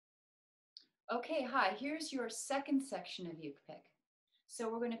Okay, hi, here's your second section of Uke Pic.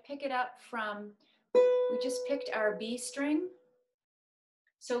 So we're going to pick it up from, we just picked our B string.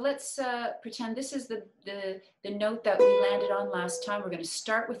 So let's pretend this is the note that we landed on last time. We're going to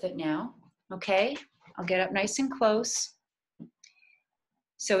start with it now, okay? I'll get up nice and close.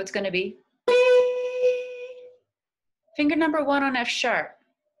 So it's going to be finger number 1 on F sharp,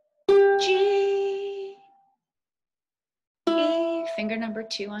 G, E, finger number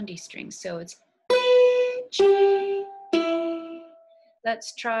 2 on D string. So it's B, G, E.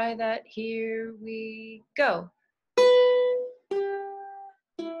 Let's try that. Here we go.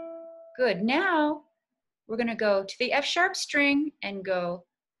 Good. Now we're going to go to the F sharp string and go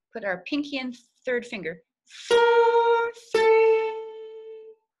put our pinky and third finger. 4, 3.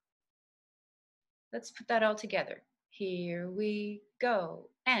 Let's put that all together. Here we go.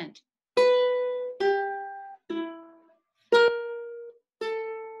 And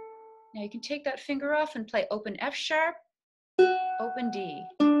now you can take that finger off and play open F sharp, open D.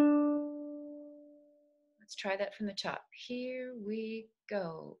 Let's try that from the top. Here we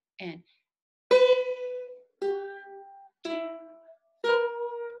go. And 1, 2, 4,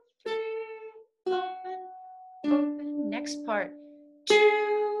 3, open, open. Next part,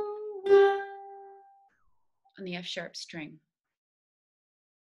 2, 1 on the F sharp string.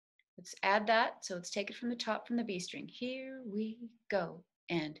 Let's add that. So let's take it from the top from the B string. Here we go.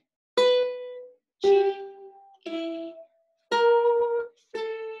 And G, E, 4, 3,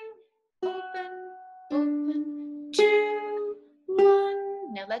 open, open, 2,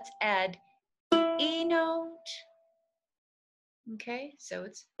 1. Now let's add E note. Okay, so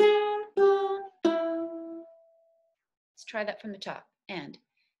it's let's try that from the top. And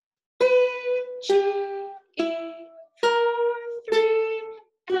B, G, E, 4, 3,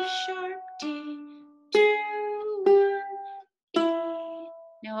 F sharp, D, 2, 1, E.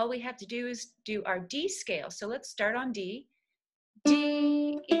 Now all we have to do is do our D scale. So let's start on D.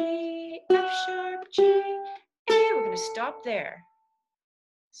 D, E, F sharp, G, A. We're going to stop there.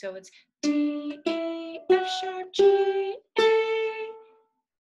 So it's D, E, F sharp, G, A.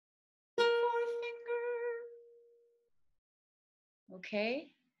 Fourth finger.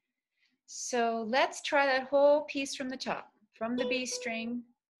 Okay. So let's try that whole piece from the top. From the B string,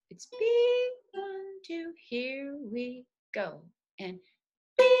 it's B, 1, 2, here we go. And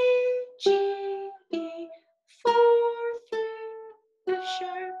B, G, E, 4, 3, F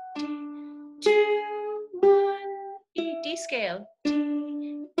sharp, D, 2, 1, E, D scale, D,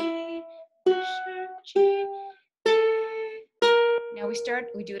 E, F sharp, G, A. Now we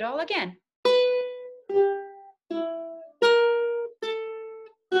do it all again.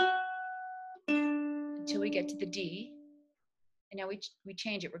 Until we get to the D. And now we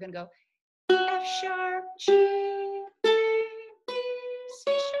change it. We're going to go F sharp, G, A, B, C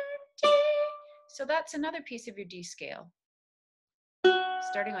sharp, D. So that's another piece of your D scale.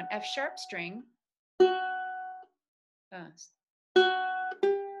 Starting on F sharp string.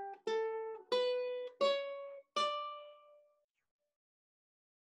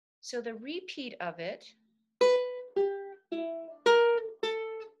 So the repeat of it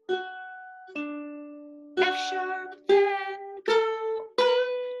F sharp, then go up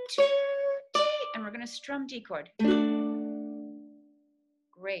to D. And we're going to strum D chord.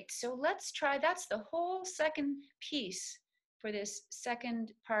 Great. So let's try, that's the whole second piece for this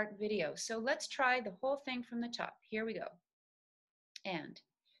second part video. So let's try the whole thing from the top. Here we go. And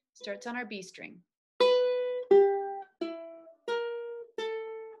starts on our B string.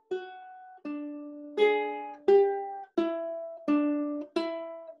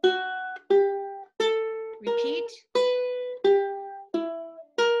 Repeat.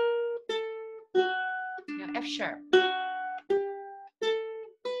 Now F sharp.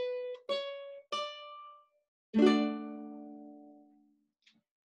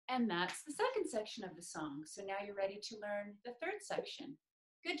 And that's the second section of the song. So now you're ready to learn the third section.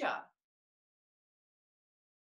 Good job.